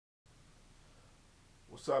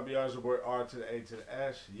What's up, y'all? It's your boy R to the A to the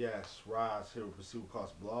S. Yes, Rise here with Pursue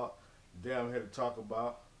Cost Blog. Today I'm here to talk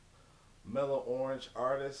about Mellow Orange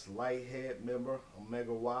artist, Lighthead member,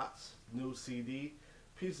 Ohmega Watts, new CD,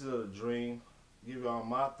 Pieces of the Dream. Give y'all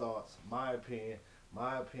my thoughts, my opinion,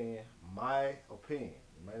 my opinion, my opinion.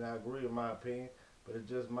 You may not agree with my opinion, but it's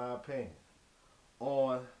just my opinion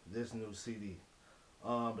on this new CD.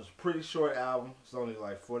 It's a pretty short album. It's only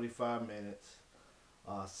like 45 minutes.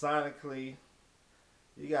 Sonically,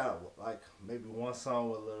 you got like maybe one song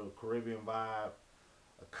with a little Caribbean vibe,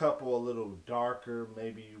 a couple a little darker,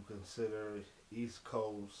 maybe you consider East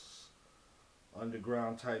Coast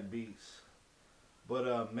underground type beats.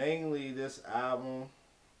 But mainly this album,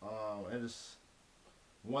 and it's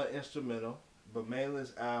one instrumental, but mainly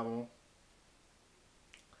this album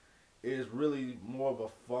is really more of a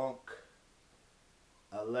funk,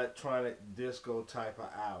 electronic disco type of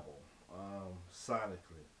album, sonically.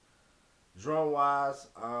 Drum wise,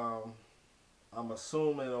 I'm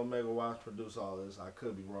assuming Ohmega Watts produced all this. I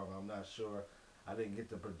could be wrong. I'm not sure. I didn't get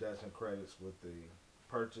the production credits with the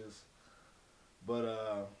purchase,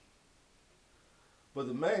 but the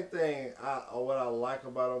main thing what I like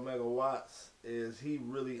about Ohmega Watts is he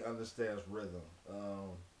really understands rhythm.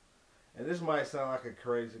 And this might sound like a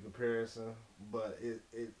crazy comparison, but it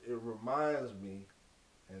reminds me,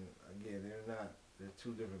 and again they're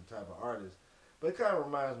two different type of artists, but it kind of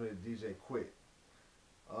reminds me of DJ Quick.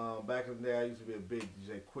 Back in the day, I used to be a big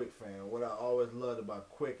DJ Quick fan. What I always loved about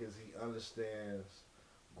Quick is he understands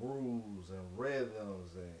grooves and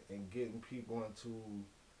rhythms and getting people into,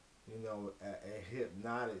 a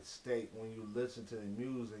hypnotic state when you listen to the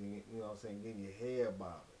music, you know what I'm saying, getting your head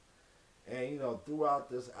bobbing. And, throughout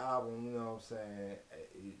this album, you know what I'm saying,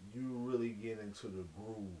 you really get into the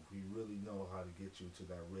groove. You really know how to get you to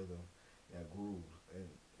that rhythm and groove. And,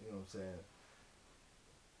 you know what I'm saying,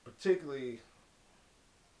 particularly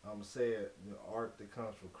I'm gonna say it, art that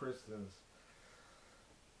comes from Christians,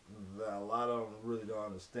 that a lot of them really don't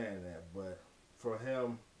understand that. But for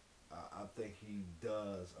him, I think he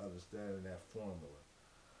does understand that formula.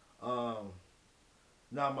 Um,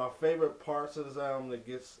 Now, my favorite parts of this album that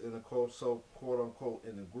gets in the quote unquote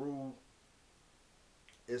in the groove,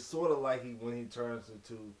 it's sort of like when he turns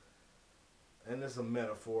into, and it's a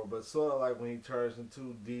metaphor, but sort of like when he turns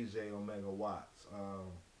into DJ Ohmega Watts.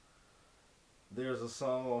 There's a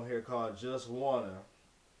song on here called Just Wanna,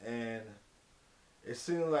 and it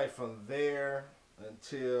seems like from there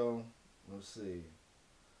until, let's see,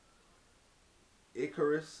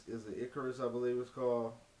 Icarus, is it Icarus I believe it's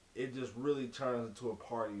called, it just really turns into a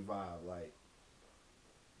party vibe. Like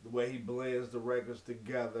the way he blends the records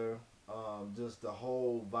together, just the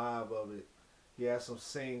whole vibe of it. He has some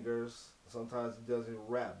singers, sometimes he doesn't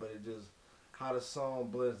rap, but it just, how the song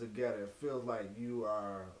blends together, it feels like you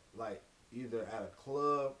are like either at a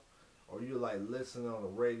club or you're like listening on the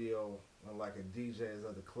radio and like a DJ is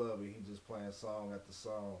at the club and he just playing song after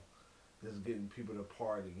song, just getting people to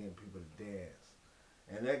party, getting people to dance.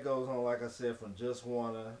 And that goes on, like I said, from Just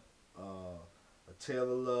Wanna, A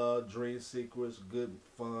Tale of Love, Dream Secrets, Good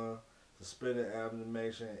Fun, Suspended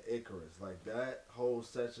Animation, and Icarus. Like that whole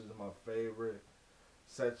section is my favorite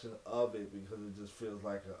section of it because it just feels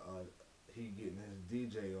like he getting his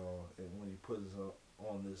DJ on, and when he puts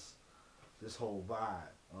on this whole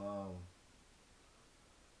vibe.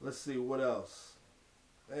 Let's see what else.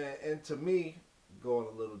 And to me, going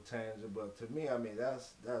a little tangent, but to me, I mean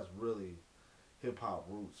that's really hip hop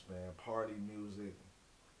roots, man. Party music.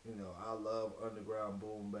 I love underground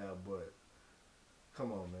boom bap, but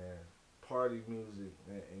come on, man. Party music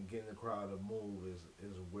and getting the crowd to move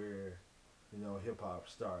is where hip hop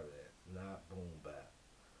started at, not boom bap.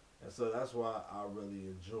 And so that's why I really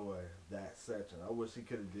enjoy that section. I wish he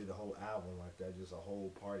could have did a whole album like that, just a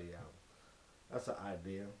whole party album. That's an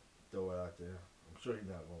idea. Throw it out there. I'm sure he's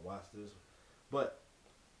not gonna watch this, but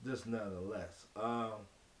just nonetheless.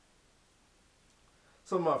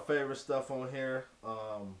 Some of my favorite stuff on here.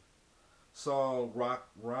 Song Rock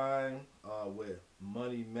Rhyme with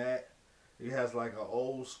Money Matt. It has like an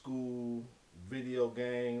old school video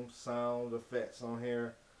game sound effects on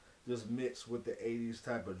here, just mixed with the 80s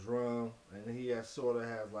type of drum. And he sort of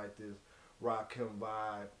has like this rock him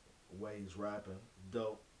vibe way he's rapping.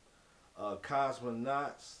 Dope.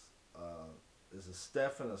 Cosmonauts is a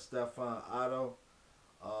Stefan Otto.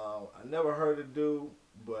 I never heard the dude,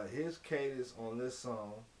 but his cadence on this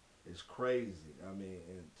song is crazy. I mean,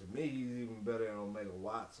 and to me, he's even better than Ohmega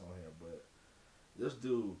Watts on here. But this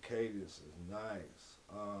dude cadence is nice.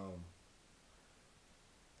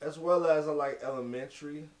 As well as I like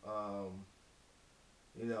Elementary.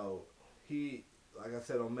 You know, he, like I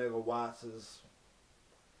said, Ohmega Watts is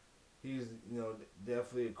he's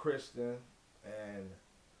definitely a Christian, and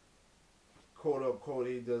quote unquote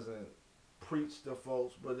he doesn't preach to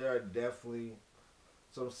folks, but there are definitely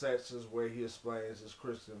some sections where he explains his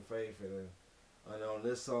Christian faith, and on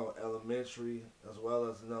this song Elementary, as well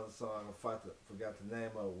as another song forgot the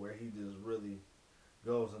name of, where he just really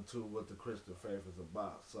goes into what the Christian faith is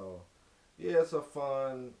about. So yeah, it's a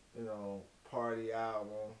fun party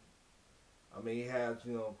album. I mean, he has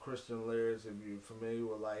Christian lyrics. If you're familiar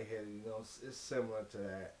with Lightheaded, it's similar to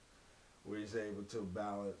that, where he's able to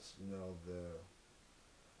balance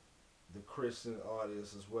the Christian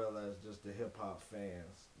audience as well as just the hip hop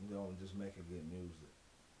fans, and just making good music.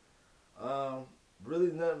 Um,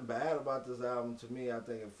 Really nothing bad about this album to me. I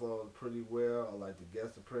think it flows pretty well. I like the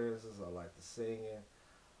guest appearances. I like the singing.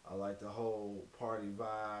 I like the whole party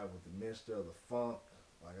vibe with the mixture of the funk.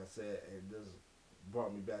 Like I said, it just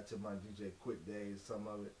brought me back to my DJ Quick days. Some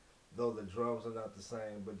of it, though the drums are not the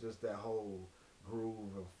same, but just that whole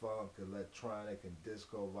groove and funk, electronic and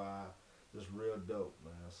disco vibe, just real dope,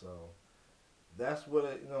 man. So that's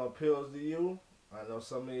what appeals to you. I know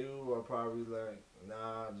some of you are probably like,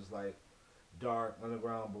 nah, just like dark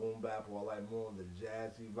underground boom bap, or like more of the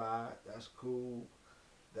jazzy vibe. That's cool.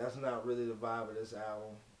 That's not really the vibe of this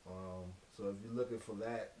album. So if you're looking for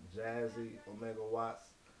that jazzy Omega Watts,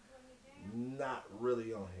 not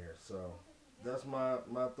really on here. So that's my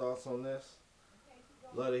thoughts on this.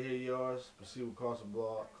 Love to hear yours. Proceed with Caution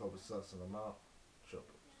Blog. Cover Sucks and I'm out.